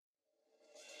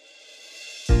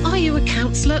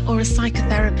counsellor or a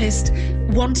psychotherapist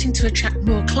wanting to attract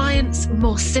more clients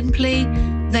more simply,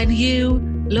 then you,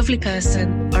 lovely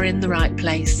person, are in the right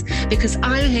place, because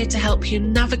I'm here to help you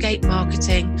navigate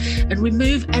marketing and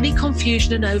remove any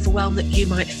confusion and overwhelm that you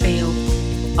might feel.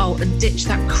 Oh, and ditch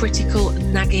that critical,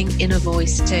 nagging inner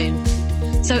voice too.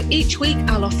 So each week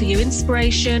I'll offer you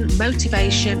inspiration,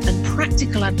 motivation and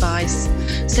practical advice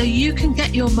so you can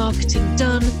get your marketing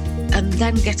done and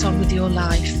then get on with your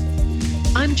life.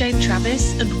 I'm Jane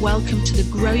Travis and welcome to the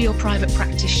Grow Your Private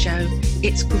Practice Show.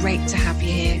 It's great to have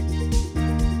you here.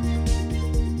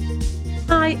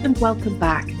 Hi and welcome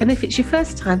back. And if it's your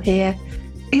first time here,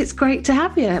 it's great to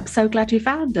have you. I'm so glad you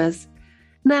found us.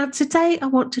 Now, today I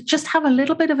want to just have a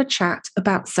little bit of a chat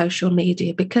about social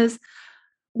media, because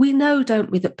we know,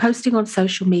 don't we, that posting on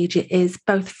social media is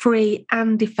both free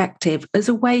and effective as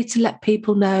a way to let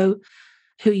people know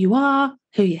who you are,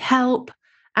 who you help,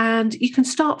 and you can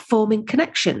start forming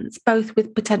connections, both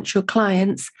with potential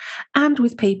clients and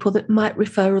with people that might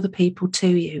refer other people to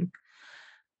you.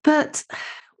 But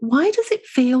why does it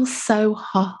feel so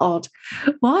hard?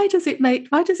 Why does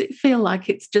it feel like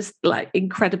it's just like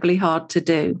incredibly hard to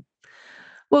do?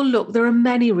 Well, look, there are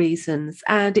many reasons,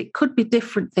 and it could be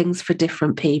different things for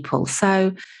different people.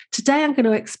 So today I'm going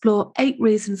to explore 8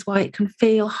 reasons why it can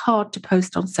feel hard to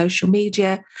post on social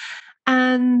media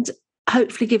and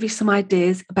hopefully give you some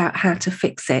ideas about how to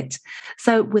fix it.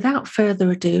 So without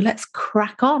further ado, let's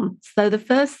crack on. So the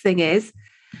first thing is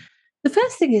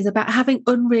about having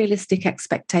unrealistic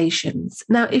expectations.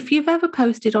 Now, if you've ever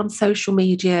posted on social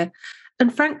media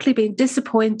and frankly been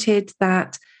disappointed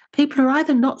that people are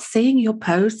either not seeing your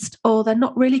post or they're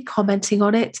not really commenting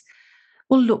on it,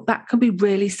 well, look, that can be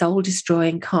really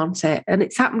soul-destroying, can't it? And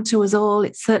it's happened to us all.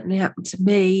 It certainly happened to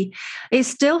me. It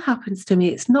still happens to me.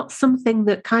 It's not something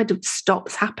that kind of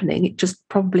stops happening. It just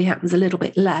probably happens a little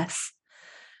bit less.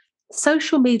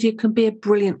 Social media can be a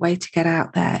brilliant way to get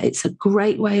out there. It's a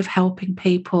great way of helping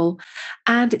people,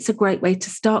 and it's a great way to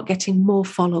start getting more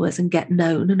followers and get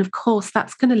known. And of course,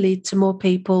 that's going to lead to more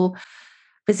people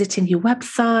visiting your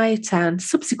website and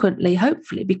subsequently,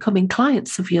 hopefully, becoming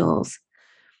clients of yours.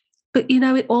 But, you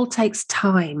know, it all takes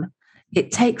time.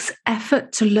 It takes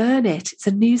effort to learn it. It's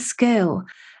a new skill,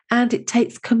 and it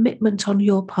takes commitment on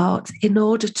your part in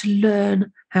order to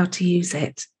learn how to use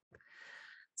it.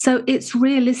 So it's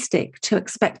realistic to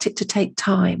expect it to take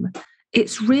time.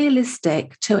 It's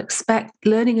realistic to expect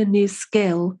learning a new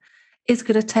skill is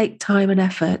going to take time and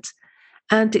effort.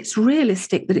 And it's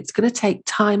realistic that it's going to take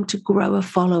time to grow a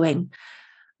following.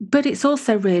 But it's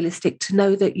also realistic to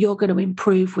know that you're going to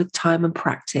improve with time and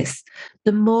practice.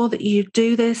 The more that you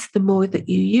do this, the more that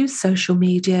you use social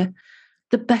media,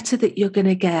 the better that you're going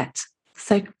to get.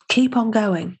 So keep on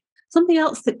going. Something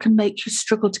else that can make you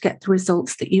struggle to get the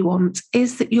results that you want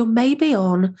is that you're maybe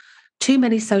on too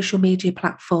many social media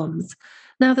platforms.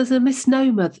 Now, there's a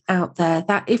misnomer out there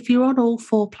that if you're on all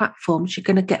 4 platforms, you're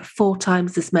going to get 4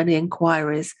 times as many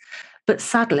inquiries. But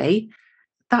sadly,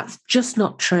 that's just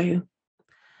not true.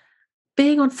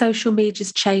 Being on social media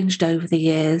has changed over the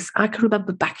years. I can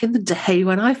remember back in the day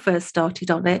when I first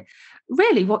started on it,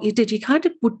 really what you did, you kind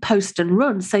of would post and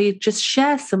run. So you'd just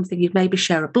share something. You'd maybe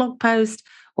share a blog post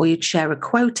or you'd share a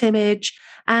quote image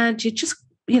and you'd just,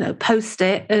 post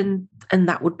it and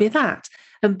that would be that.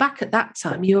 And back at that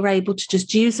time, you were able to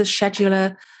just use a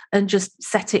scheduler and just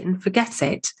set it and forget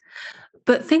it.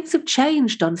 But things have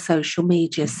changed on social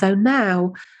media. So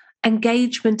now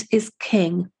engagement is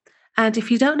king. And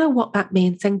if you don't know what that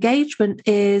means, engagement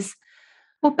is,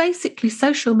 well, basically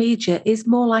social media is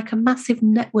more like a massive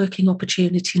networking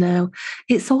opportunity now.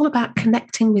 It's all about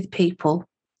connecting with people.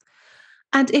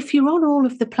 And if you're on all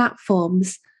of the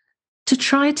platforms, to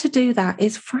try to do that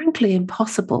is frankly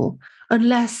impossible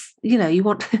unless, you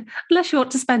want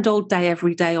to spend all day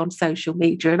every day on social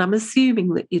media. And I'm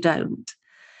assuming that you don't.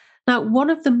 Now, one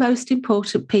of the most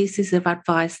important pieces of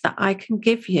advice that I can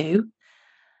give you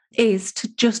is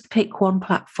to just pick one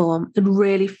platform and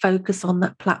really focus on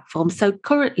that platform. So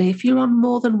currently, if you're on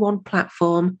more than one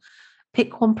platform,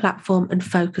 pick one platform and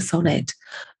focus on it.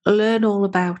 Learn all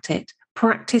about it.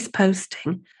 Practice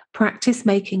posting. Practice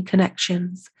making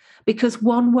connections. Because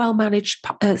one well-managed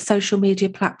social media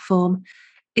platform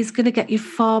is going to get you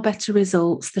far better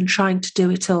results than trying to do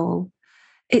it all.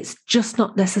 It's just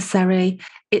not necessary.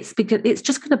 It's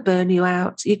just going to burn you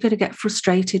out. You're going to get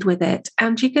frustrated with it,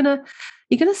 and you're going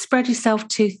to spread yourself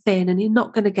too thin, and you're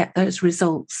not going to get those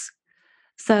results.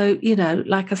 So,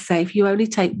 like I say, if you only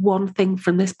take one thing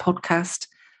from this podcast,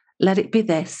 let it be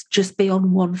this: just be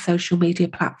on one social media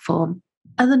platform.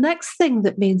 And the next thing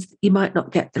that means that you might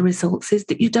not get the results is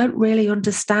that you don't really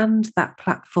understand that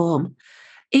platform.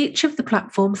 Each of the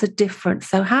platforms are different.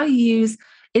 So how you use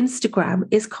Instagram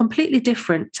is completely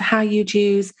different to how you'd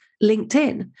use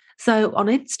LinkedIn. So on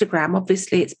Instagram,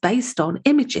 obviously, it's based on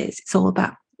images. It's all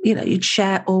about, you'd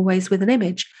share always with an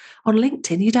image. On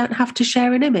LinkedIn, you don't have to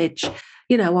share an image.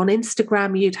 On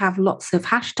Instagram, you'd have lots of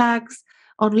hashtags.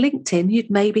 On LinkedIn, you'd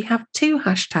maybe have 2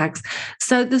 hashtags.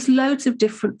 So there's loads of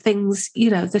different things,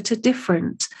 that are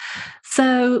different.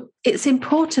 So it's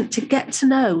important to get to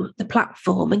know the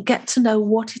platform and get to know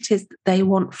what it is that they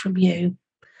want from you.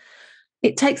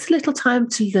 It takes a little time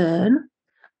to learn,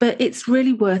 but it's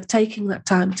really worth taking that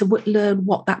time to learn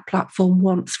what that platform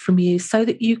wants from you so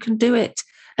that you can do it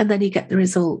and then you get the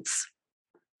results.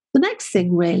 The next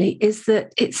thing really is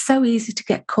that it's so easy to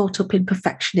get caught up in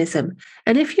perfectionism.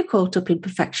 And if you're caught up in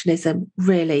perfectionism,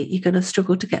 really, you're going to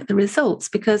struggle to get the results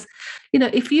because,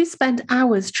 if you spend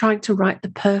hours trying to write the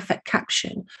perfect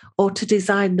caption or to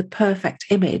design the perfect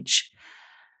image,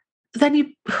 then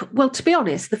to be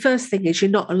honest, the first thing is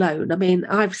you're not alone. I mean,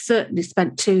 I've certainly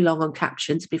spent too long on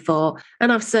captions before,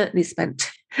 and I've certainly spent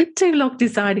too long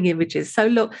designing images. So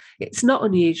look, it's not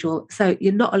unusual. So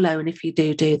you're not alone if you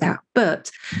do that. But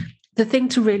the thing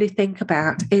to really think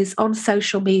about is on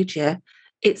social media,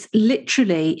 it's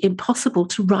literally impossible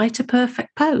to write a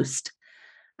perfect post.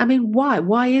 I mean, why?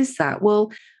 Why is that?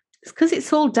 Well, it's because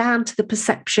it's all down to the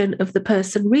perception of the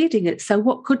person reading it. So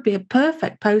what could be a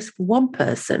perfect post for one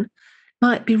person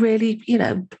might be really,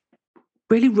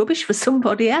 really rubbish for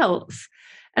somebody else.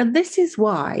 And this is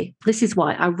why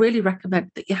I really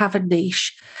recommend that you have a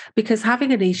niche, because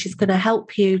having a niche is going to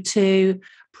help you to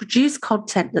produce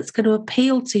content that's going to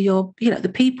appeal to your,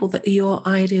 the people that are your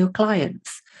ideal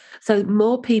clients. So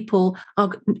more people are,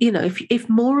 if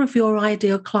more of your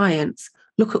ideal clients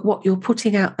look at what you're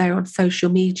putting out there on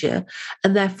social media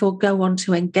and therefore go on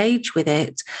to engage with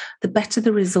it, the better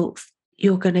the results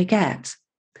you're going to get.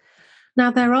 Now,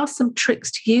 there are some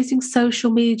tricks to using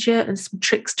social media and some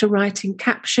tricks to writing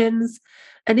captions.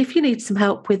 And if you need some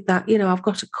help with that, I've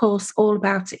got a course all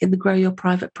about it in the Grow Your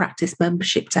Private Practice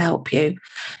membership to help you.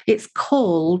 It's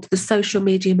called the Social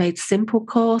Media Made Simple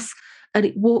course, and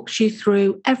it walks you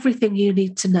through everything you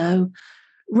need to know,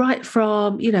 right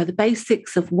from, the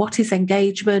basics of what is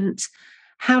engagement,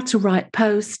 how to write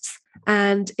posts,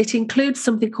 and it includes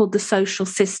something called the social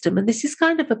system. And this is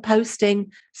kind of a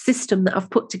posting system that I've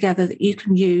put together that you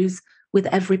can use with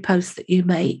every post that you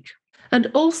make. And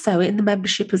also in the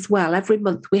membership as well, every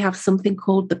month we have something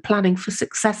called the Planning for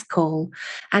Success call.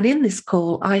 And in this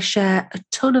call, I share a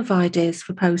ton of ideas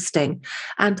for posting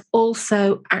and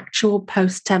also actual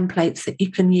post templates that you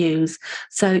can use.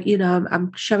 So,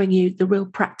 I'm showing you the real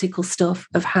practical stuff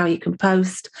of how you can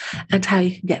post and how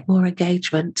you can get more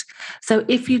engagement. So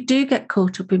if you do get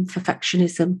caught up in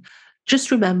perfectionism,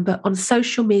 just remember on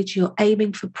social media, you're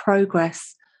aiming for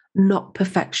progress, not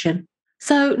perfection.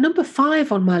 So number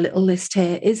 5 on my little list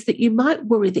here is that you might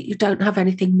worry that you don't have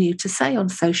anything new to say on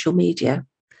social media.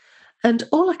 And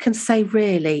all I can say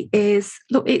really is,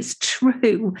 look, it's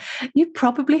true. You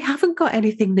probably haven't got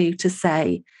anything new to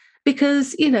say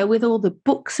because, with all the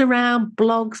books around,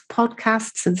 blogs,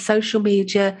 podcasts, and social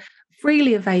media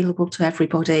freely available to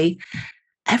everybody,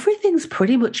 everything's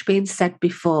pretty much been said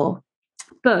before.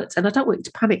 But, and I don't want you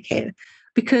to panic here,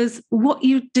 because what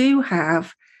you do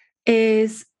have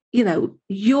is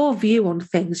your view on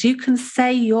things. You can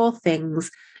say your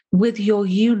things with your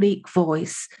unique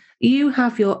voice. You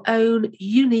have your own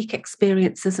unique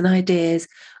experiences and ideas,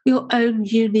 your own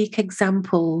unique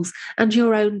examples, and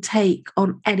your own take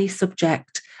on any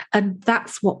subject. And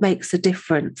that's what makes a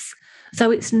difference.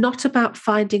 So it's not about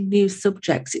finding new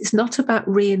subjects. It's not about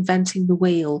reinventing the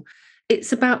wheel.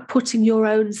 It's about putting your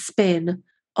own spin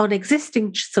on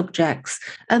existing subjects.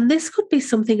 And this could be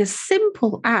something as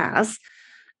simple as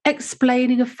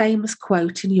explaining a famous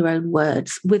quote in your own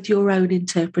words with your own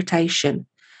interpretation.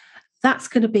 That's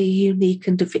going to be unique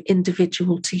and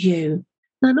individual to you.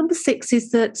 Now, number 6 is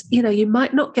that, you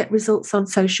might not get results on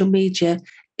social media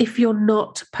if you're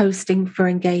not posting for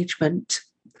engagement.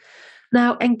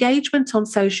 Now, engagement on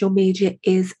social media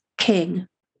is king.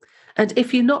 And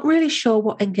if you're not really sure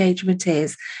what engagement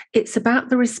is, it's about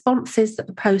the responses that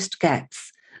the post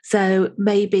gets. So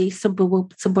maybe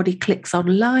somebody clicks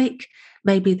on like,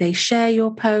 maybe they share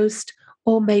your post,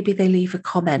 or maybe they leave a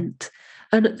comment.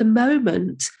 And at the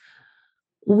moment,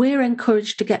 we're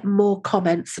encouraged to get more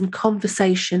comments and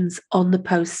conversations on the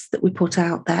posts that we put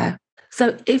out there.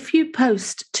 So if you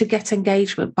post to get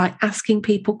engagement by asking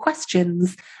people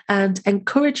questions and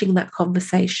encouraging that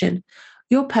conversation,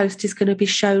 your post is going to be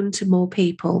shown to more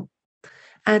people.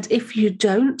 And if you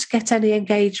don't get any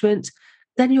engagement,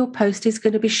 then your post is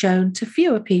going to be shown to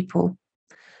fewer people.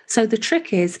 So the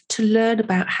trick is to learn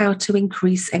about how to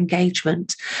increase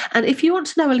engagement. And if you want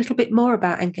to know a little bit more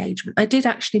about engagement, I did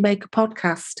actually make a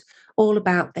podcast all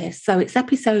about this. So it's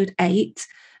episode 8,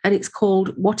 and it's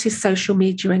called What is Social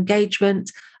Media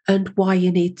Engagement and Why You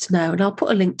Need to Know. And I'll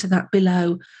put a link to that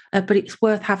below, but it's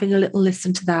worth having a little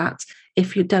listen to that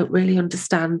if you don't really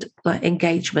understand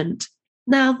engagement.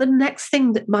 Now, the next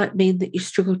thing that might mean that you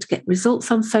struggle to get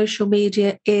results on social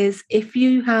media is if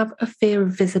you have a fear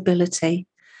of visibility.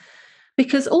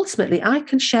 Because ultimately, I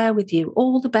can share with you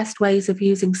all the best ways of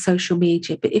using social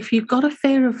media. But if you've got a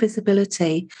fear of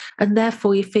visibility and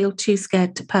therefore you feel too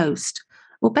scared to post,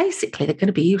 well, basically, they're going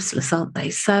to be useless, aren't they?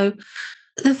 So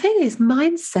the thing is,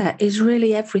 mindset is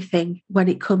really everything when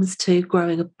it comes to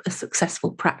growing a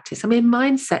successful practice. I mean,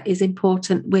 mindset is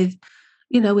important with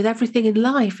everything in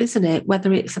life, isn't it?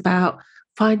 Whether it's about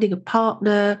finding a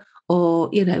partner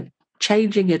or,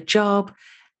 changing a job,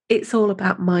 it's all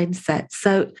about mindset.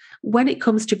 So when it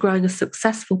comes to growing a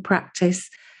successful practice,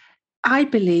 I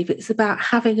believe it's about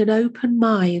having an open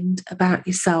mind about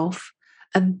yourself.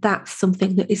 And that's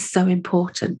something that is so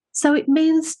important. So it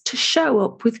means to show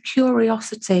up with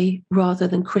curiosity rather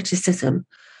than criticism.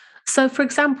 So, for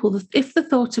example, if the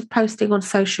thought of posting on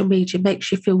social media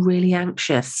makes you feel really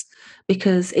anxious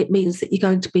because it means that you're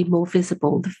going to be more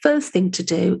visible, the first thing to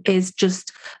do is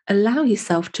just allow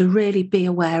yourself to really be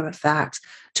aware of that,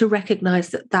 to recognize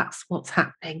that that's what's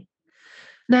happening.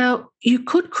 Now, you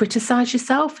could criticize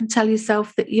yourself and tell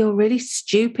yourself that you're really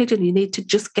stupid and you need to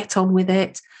just get on with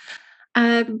it.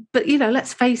 But,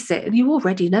 let's face it, and you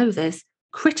already know this,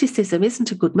 criticism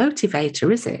isn't a good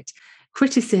motivator, is it?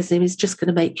 Criticism is just going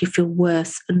to make you feel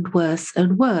worse and worse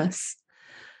and worse.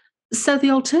 So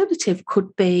the alternative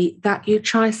could be that you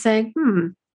try saying,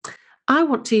 I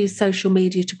want to use social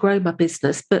media to grow my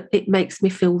business, but it makes me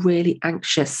feel really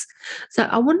anxious. So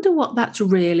I wonder what that's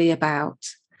really about.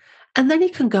 And then you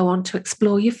can go on to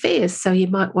explore your fears. So you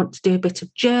might want to do a bit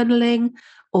of journaling,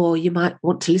 or you might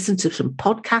want to listen to some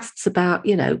podcasts about,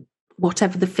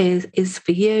 whatever the fear is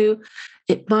for you.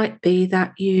 It might be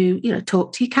that you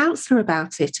talk to your counsellor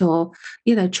about it, or,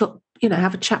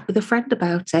 have a chat with a friend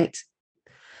about it.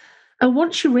 And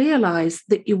once you realise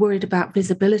that you're worried about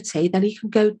visibility, then you can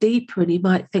go deeper and you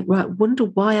might think, right, wonder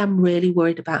why I'm really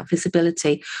worried about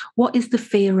visibility. What is the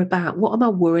fear about? What am I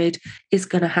worried is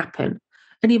going to happen?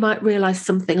 And you might realise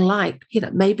something like,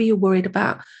 maybe you're worried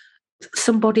about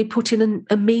somebody putting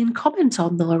a mean comment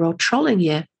on there or trolling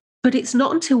you. But it's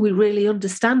not until we really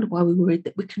understand why we're worried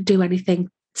that we can do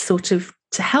anything sort of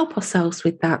to help ourselves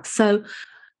with that. So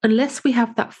unless we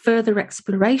have that further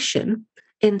exploration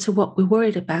into what we're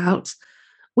worried about,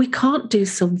 we can't do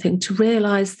something to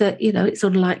realise that, it's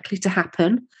unlikely to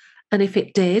happen. And if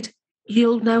it did,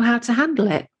 you'll know how to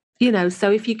handle it.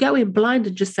 So if you go in blind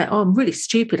and just say, oh, I'm really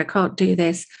stupid, I can't do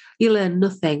this, you learn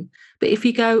nothing. But if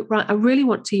you go, right, I really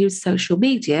want to use social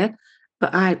media,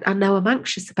 but I know I'm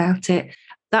anxious about it,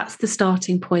 that's the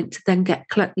starting point to then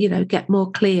get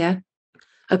more clear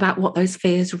about what those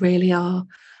fears really are.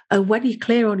 And when you're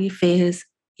clear on your fears,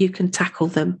 you can tackle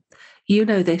them. You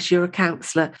know this, you're a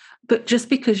counsellor, but just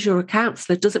because you're a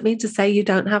counsellor doesn't mean to say you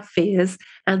don't have fears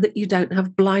and that you don't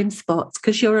have blind spots,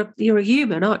 because you're a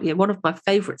human, aren't you? One of my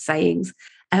favourite sayings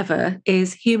ever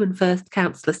is human first,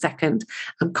 counsellor second.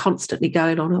 I'm constantly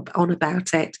going on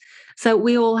about it. So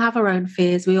we all have our own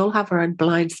fears, we all have our own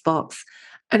blind spots,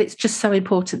 and it's just so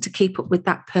important to keep up with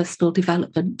that personal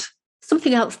development.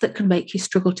 Something else that can make you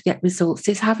struggle to get results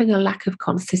is having a lack of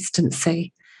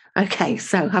consistency. Okay,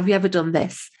 so have you ever done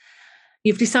this?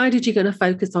 You've decided you're going to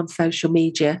focus on social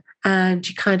media and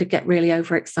you kind of get really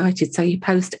overexcited. So you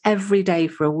post every day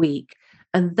for a week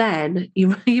and then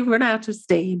you run out of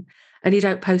steam and you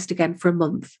don't post again for a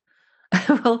month.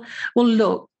 well,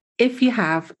 look, if you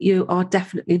have, you are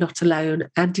definitely not alone.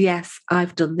 And yes,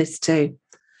 I've done this too,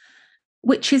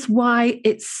 which is why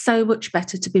it's so much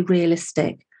better to be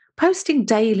realistic. Posting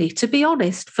daily, to be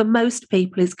honest, for most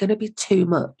people is going to be too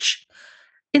much.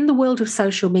 In the world of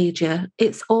social media,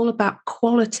 it's all about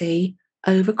quality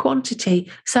over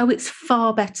quantity. So it's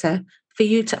far better for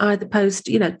you to either post,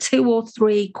 2 or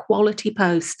 3 quality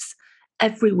posts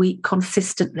every week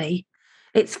consistently.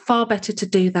 It's far better to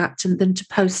do that than to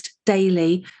post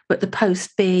daily, but the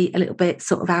post be a little bit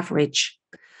sort of average.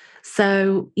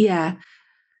 So, yeah,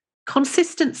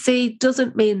 consistency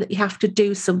doesn't mean that you have to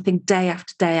do something day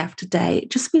after day after day. It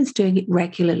just means doing it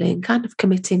regularly and kind of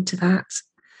committing to that.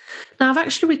 Now, I've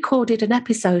actually recorded an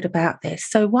episode about this.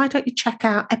 So why don't you check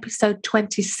out episode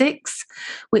 26,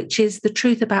 which is the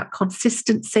truth about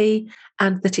consistency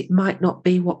and that it might not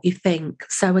be what you think.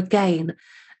 So again,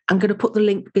 I'm going to put the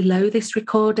link below this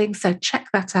recording. So check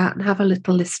that out and have a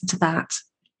little listen to that.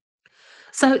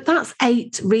 So that's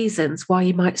 8 reasons why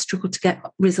you might struggle to get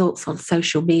results on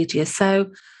social media.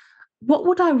 So what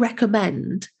would I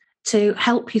recommend to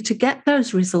help you to get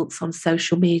those results on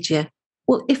social media?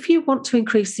 Well, if you want to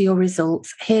increase your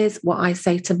results, here's what I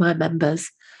say to my members.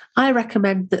 I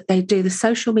recommend that they do the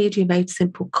Social Media Made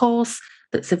Simple course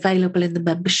that's available in the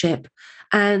membership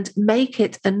and make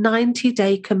it a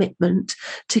 90-day commitment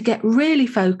to get really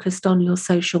focused on your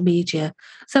social media.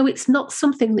 So it's not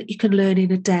something that you can learn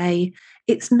in a day.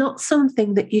 It's not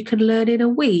something that you can learn in a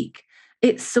week.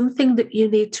 It's something that you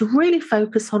need to really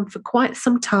focus on for quite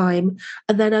some time.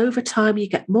 And then over time, you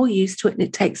get more used to it and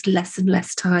it takes less and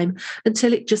less time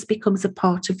until it just becomes a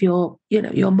part of your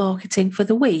marketing for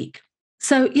the week.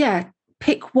 So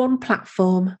pick one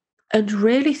platform and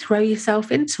really throw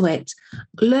yourself into it.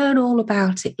 Learn all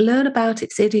about it. Learn about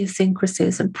its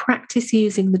idiosyncrasies and practice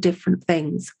using the different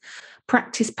things.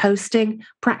 Practice posting,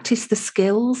 practice the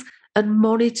skills and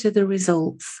monitor the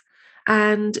results.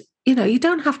 And you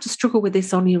don't have to struggle with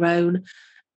this on your own.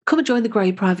 Come and join the Grow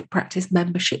Your Private Practice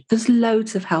membership. There's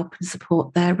loads of help and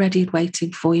support there ready and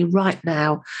waiting for you right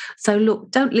now. So look,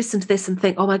 don't listen to this and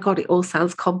think, oh my God, it all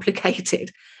sounds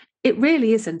complicated. It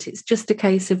really isn't. It's just a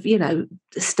case of,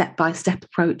 step-by-step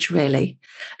approach, really.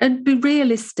 And be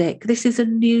realistic. This is a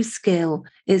new skill.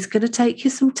 It's going to take you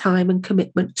some time and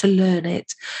commitment to learn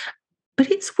it,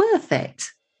 but it's worth it.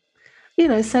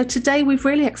 So today we've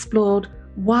really explored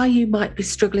why you might be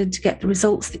struggling to get the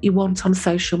results that you want on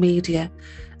social media.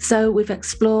 So we've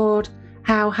explored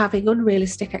how having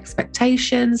unrealistic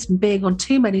expectations and being on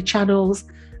too many channels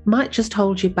might just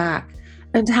hold you back,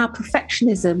 and how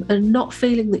perfectionism and not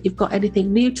feeling that you've got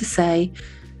anything new to say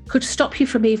could stop you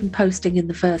from even posting in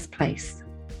the first place.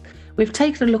 We've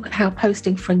taken a look at how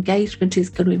posting for engagement is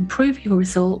going to improve your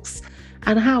results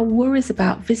and how worries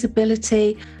about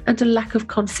visibility and a lack of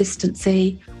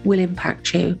consistency will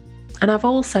impact you. And I've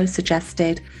also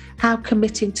suggested how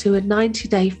committing to a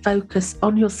 90-day focus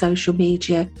on your social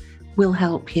media will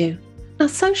help you. Now,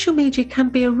 social media can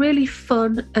be a really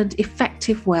fun and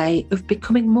effective way of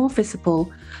becoming more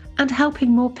visible and helping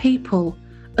more people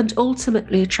and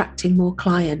ultimately attracting more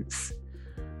clients.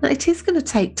 Now, it is going to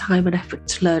take time and effort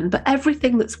to learn, but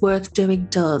everything that's worth doing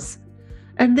does.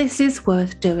 And this is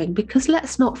worth doing because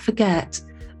let's not forget,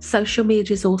 social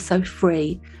media is also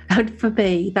free. And for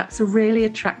me, that's a really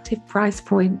attractive price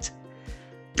point.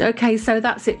 Okay, so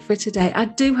that's it for today. I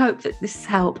do hope that this has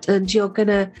helped and you're going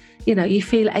to, you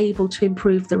feel able to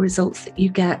improve the results that you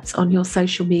get on your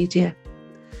social media.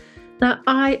 Now,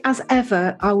 as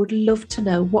ever, I would love to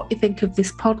know what you think of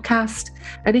this podcast.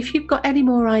 And if you've got any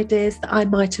more ideas that I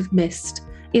might have missed,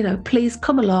 please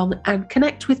come along and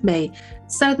connect with me.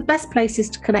 So the best places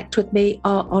to connect with me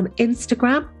are on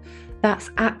Instagram.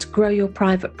 That's at Grow Your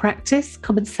Private Practice.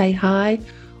 Come and say hi.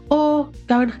 Or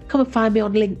come and find me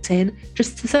on LinkedIn.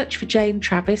 Just to search for Jane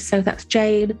Travis. So that's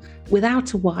Jane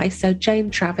without a Y. So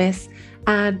Jane Travis.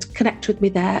 And connect with me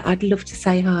there. I'd love to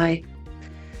say hi.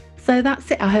 So that's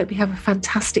it. I hope you have a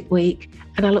fantastic week.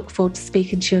 And I look forward to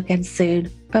speaking to you again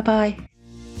soon. Bye-bye.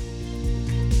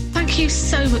 Thank you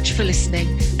so much for listening.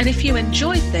 And if you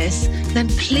enjoyed this, then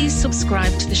please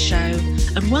subscribe to the show.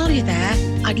 And while you're there,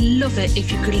 I'd love it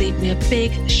if you could leave me a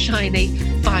big, shiny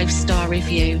 5-star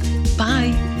review.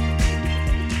 Bye.